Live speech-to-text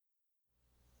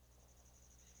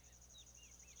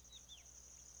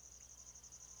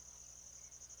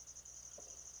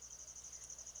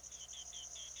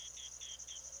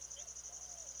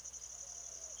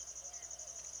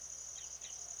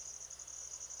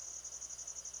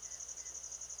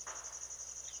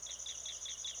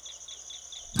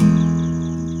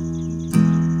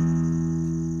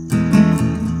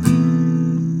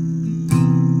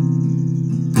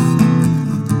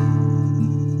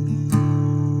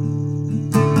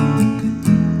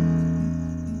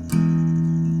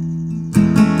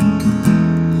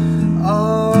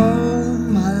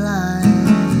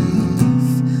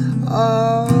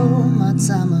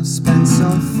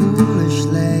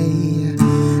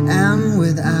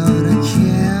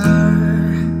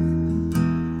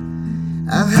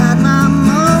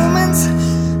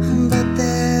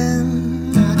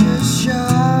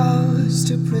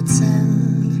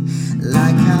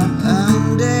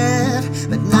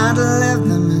I'd live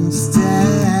them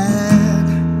instead.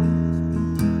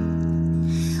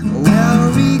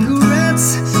 Well,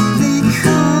 regrets, they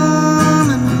come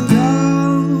and go.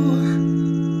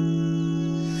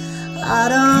 I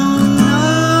don't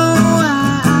know,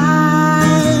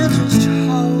 I just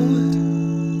hold.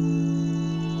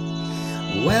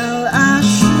 Well, I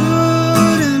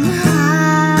shouldn't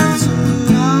have to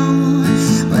know,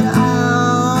 but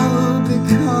I'll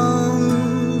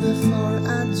become before I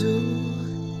do.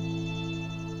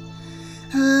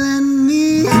 Let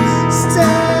me stay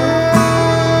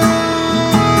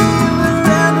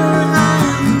wherever I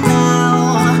am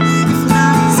now. If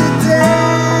not today,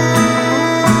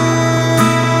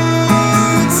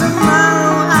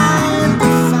 tomorrow I'll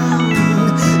be found.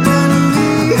 Let me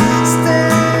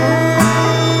stay.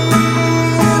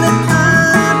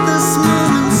 Let this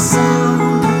moment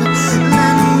sound.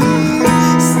 Let me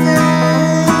stay.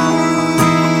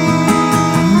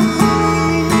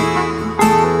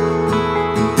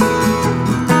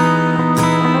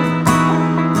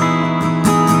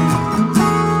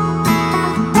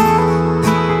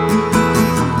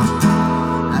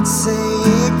 I'd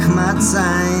take my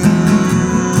time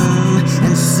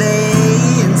and say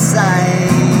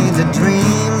inside the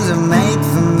dreams are made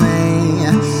for me.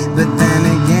 But then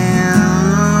again,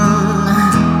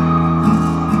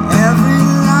 every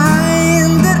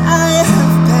line that I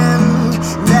have penned,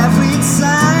 and every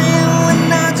time when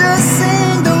I just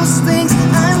sing those things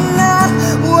I'm not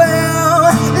well,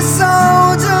 it's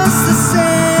all just the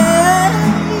same.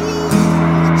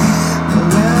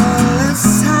 Well, it's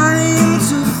time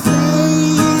to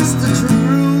face the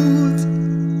truth.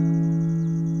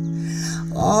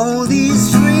 All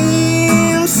these dreams